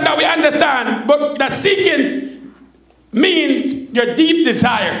important that we understand that seeking means your deep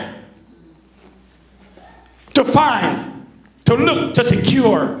desire to find, to look, to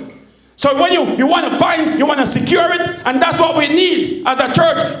secure. So when you want to find, you want to secure it, and that's what we need as a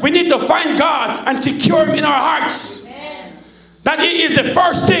church. We need to find God and secure Him in our hearts. That He is the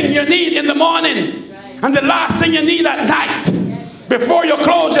first thing you need in the morning and the last thing you need at night before you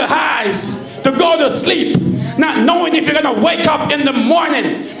close your eyes to go to sleep, not knowing if you're going to wake up in the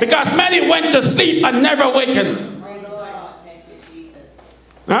morning, because many went to sleep and never awakened.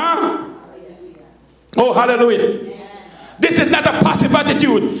 Huh? Oh, hallelujah. This is not a passive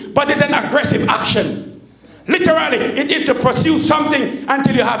attitude, but it's an aggressive action. Literally, it is to pursue something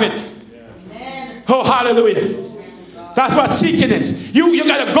until you have it. Oh, hallelujah. That's what seeking is. You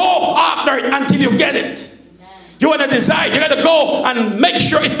got to go after it until you get it. You want to decide. You got to go and make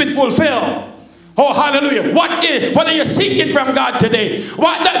sure it's been fulfilled. Oh, hallelujah. What are you seeking from God today?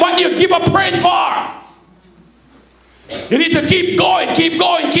 What do you give up praying for? You need to keep going, keep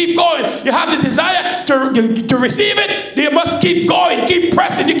going, keep going. You have the desire to receive it. You must keep going, keep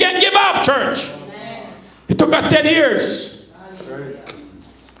pressing. You can't give up, church. It took us 10 years.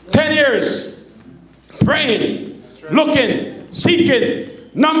 10 years praying, looking, seeking,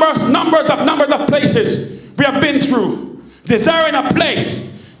 numbers of places we have been through, desiring a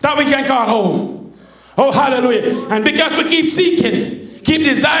place that we can call home. Oh, hallelujah. And because we keep seeking, keep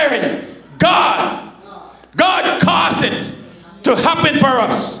desiring, God caused it to happen for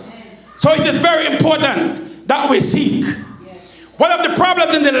us. So it is very important that we seek. One of the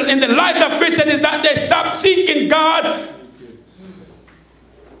problems in the lives of Christians is that they stop seeking God,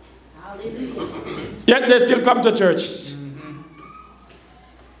 yet they still come to church.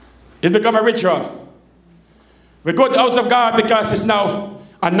 It's become a ritual. We go to the house of God because it's now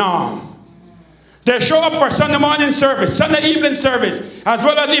a norm. They show up for Sunday morning service, Sunday evening service, as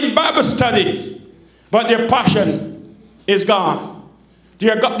well as even Bible studies. But their passion is gone.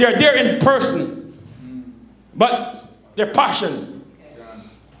 They're there in person, but their passion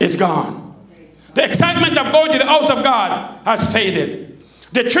is gone. The excitement of going to the house of God has faded.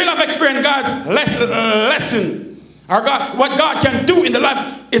 The thrill of experiencing God's lesson, or God, what God can do in the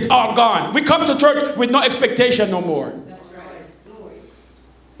life, is all gone. We come to church with no expectation no more. That's right.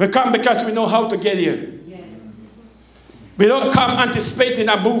 We come because we know how to get here. Yes. We don't come anticipating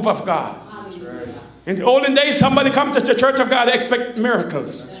a move of God. In the olden days, somebody come to the church of God, they expect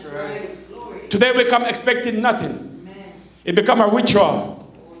miracles. That's right. Today we come expecting nothing. It become a ritual.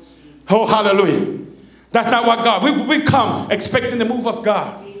 Oh, hallelujah. That's not what God. We come expecting the move of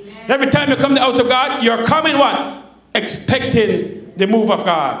God. Every time you come to the house of God, you're coming what? Expecting the move of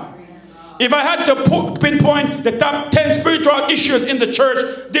God. If I had to pinpoint the top 10 spiritual issues in the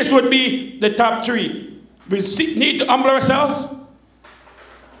church, this would be the top 3. We need to humble ourselves,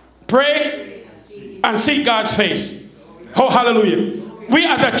 pray, and seek God's face. Oh, hallelujah. We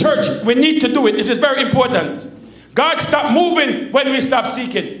as a church, we need to do it. This is very important. God stop moving when we stop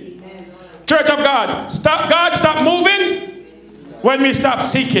seeking. Church of God, God stop moving when we stop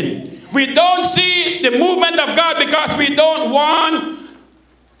seeking. We don't see the movement of God because we don't want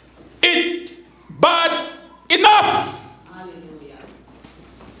it bad enough.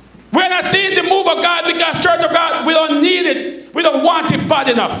 We're not seeing the move of God because, church of God, we don't need it. We don't want it bad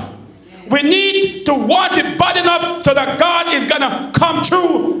enough. We need to want it bad enough so that God is going to come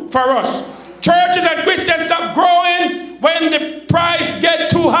through for us. Churches and Christians stop growing when the price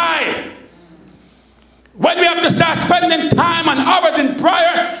gets too high. When we have to start spending time and hours in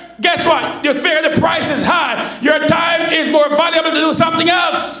prayer, guess what? You figure the price is high. Your time is more valuable to do something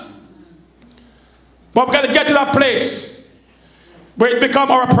else. But we've got to get to that place where it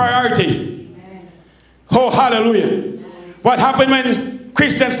becomes our priority. Oh, hallelujah. What happened when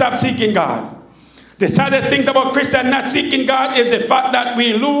Christians stop seeking God? The saddest thing about Christians not seeking God is the fact that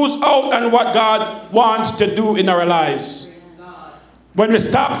we lose out on what God wants to do in our lives. When we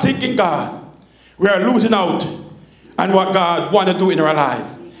stop seeking God, we are losing out on what God wants to do in our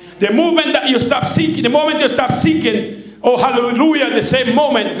life. The moment that you stop seeking, the moment you stop seeking, oh hallelujah, the same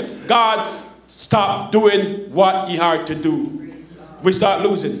moment God stopped doing what he had to do. We start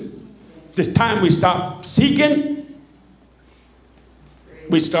losing. This time we stop seeking,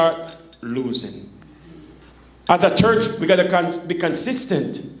 we start losing. As a church, we got to be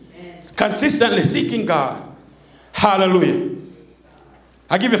consistent. Consistently seeking God. Hallelujah.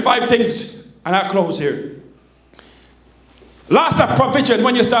 I'll give you 5 things and I'll close here. Loss of provision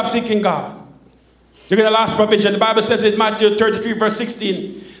when you stop seeking God. You get a lost provision. The Bible says in Matthew 33 verse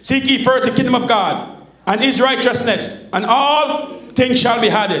 16, seek ye first the kingdom of God and his righteousness, and all things shall be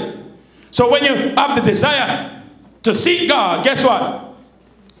added. So when you have the desire to seek God, guess what?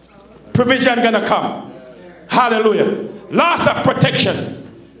 Provision gonna come. Hallelujah. Loss of protection.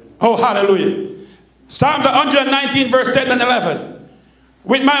 Oh, hallelujah. Psalms 119 verse 10 and 11.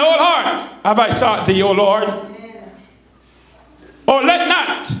 With my whole heart have I sought thee, O Lord. Oh, let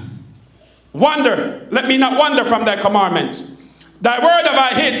me not wander from thy commandments. Thy word have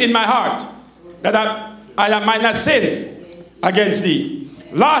I hid in my heart, that I might not sin against thee.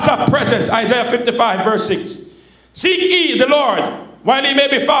 Loss of presence, Isaiah 55 verse 6. Seek ye the Lord while he may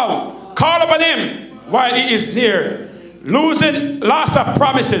be found. Call upon him while he is near. Loss of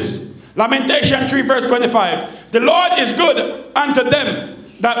promises. Lamentation 3 verse 25. The Lord is good unto them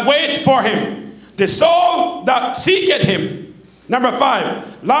that wait for him, the soul that seeketh him. Number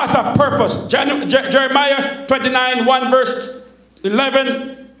 5, loss of purpose. Jeremiah 29 1 verse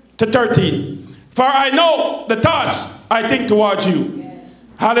 11 to 13. For I know the thoughts I think towards you.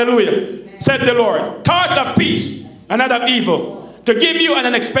 Hallelujah. Said the Lord. Thoughts of peace and not of evil, to give you an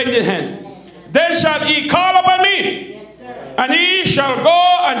unexpected hand. Then shall he call upon me, and he shall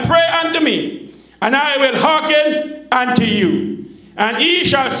go and pray unto me, and I will hearken unto you. And ye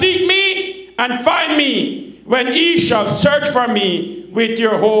shall seek me and find me, when ye shall search for me with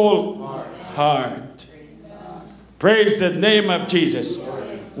your whole heart. Praise the name of Jesus.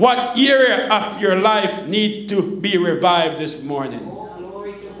 What area of your life need to be revived this morning?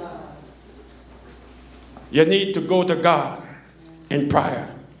 You need to go to God in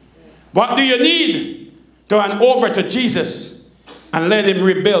prayer. What do you need to hand over to Jesus and let him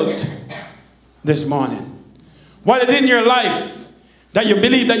rebuild this morning? What is in your life that you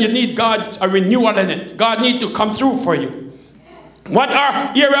believe that you need God, a renewal in it? God need to come through for you. What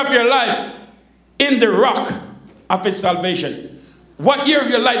are area of your life in the rock of his salvation? What area of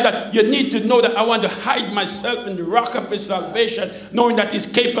your life that you need to know that I want to hide myself in the rock of his salvation, knowing that he's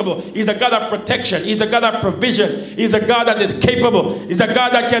capable. He's a God of protection. He's a God of provision. He's a God that is capable. He's a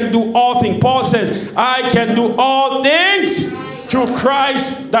God that can do all things. Paul says, I can do all things through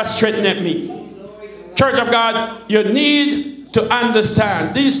Christ that strengtheneth me. Church of God, you need to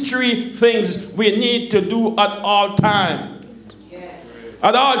understand. These three things we need to do at all times.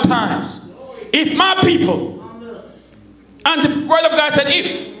 At all times. If my people, and the word of God said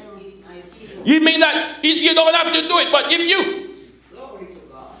if, you mean that you don't have to do it, but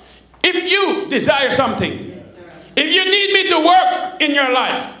if you desire something, if you need me to work in your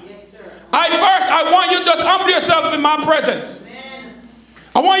life, I want you to humble yourself in my presence.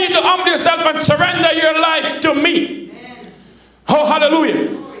 I want you to humble yourself and surrender your life to me. Oh,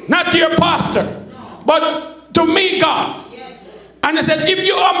 hallelujah. Not to your pastor, but to me, God. And I said, if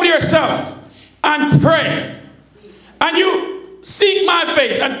you humble yourself and pray, and you seek my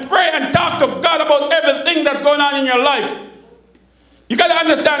face and pray and talk to God about everything that's going on in your life, you got to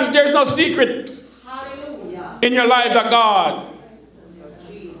understand there's no secret in your life that God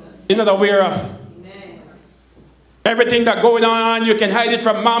is not aware of. Everything that's going on, you can hide it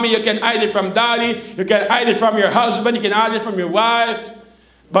from mommy, you can hide it from daddy, you can hide it from your husband, you can hide it from your wife.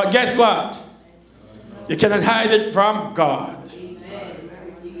 But guess what? You cannot hide it from God.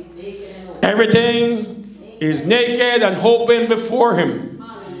 Everything is naked and open before him.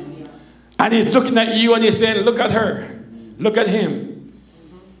 And he's looking at you and he's saying, look at her. Look at him.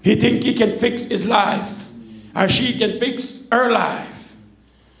 He thinks he can fix his life. Or she can fix her life.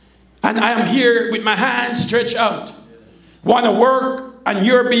 And I am here with my hands stretched out. Want to work on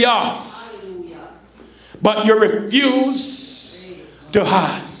your behalf. But you refuse to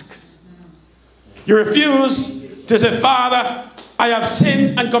ask. You refuse to say, Father, I have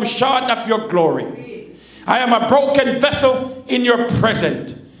sinned and come short of your glory. I am a broken vessel in your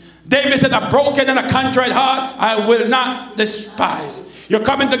presence. David said, a broken and a contrite heart I will not despise. You're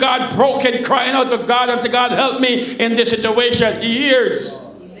coming to God broken, crying out to God and say, God, help me in this situation. He hears.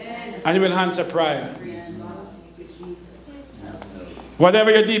 And he will answer prayer.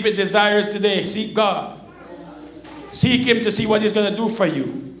 Whatever your deepest desires today, seek God. Seek him to see what he's going to do for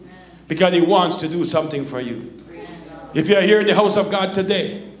you. Because he wants to do something for you. If you're here in the house of God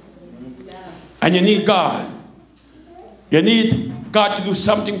today, and you need God. You need God to do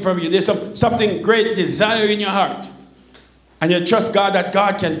something for you. There's something great desire in your heart. And you trust God that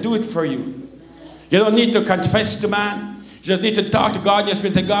God can do it for you. You don't need to confess to man. You just need to talk to God. You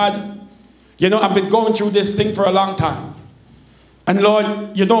just say, God, you know, I've been going through this thing for a long time. And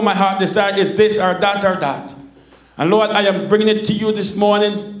Lord, you know my heart desire is this or that or that. And Lord, I am bringing it to you this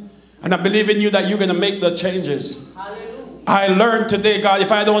morning. And I believe in you that you're going to make the changes. Hallelujah. I learned today, God,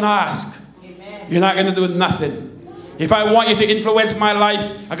 if I don't ask, you're not going to do nothing. If I want you to influence my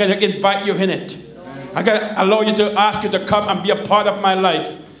life, I got to invite you in it. I got to allow you to ask you to come and be a part of my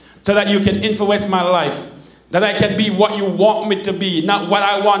life so that you can influence my life. That I can be what you want me to be, not what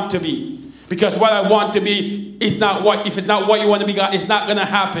I want to be. Because what I want to be is not what, if it's not what you want to be, God, it's not going to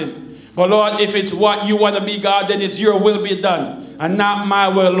happen. But Lord, if it's what you want to be, God, then it's your will be done. And not my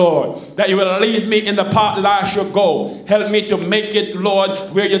will, Lord. That you will lead me in the path that I should go. Help me to make it, Lord,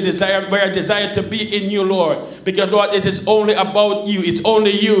 where I desire to be in you, Lord. Because, Lord, it is only about you. It's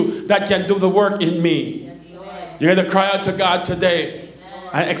only you that can do the work in me. Yes, you're going to cry out to God today.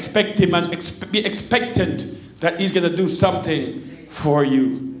 And expect him and be expectant that he's going to do something for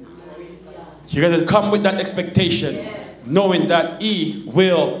you. You're going to come with that expectation, knowing that he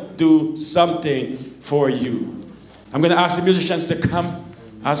will do something for you. I'm going to ask the musicians to come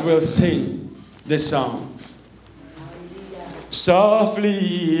as we'll sing this song.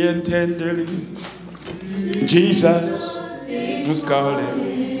 Softly and tenderly, Jesus was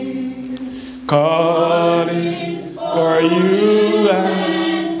calling, calling for you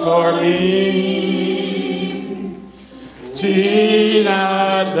and for me. Seen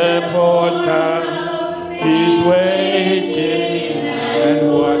at the portal, he's waiting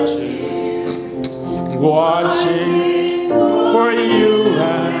and watching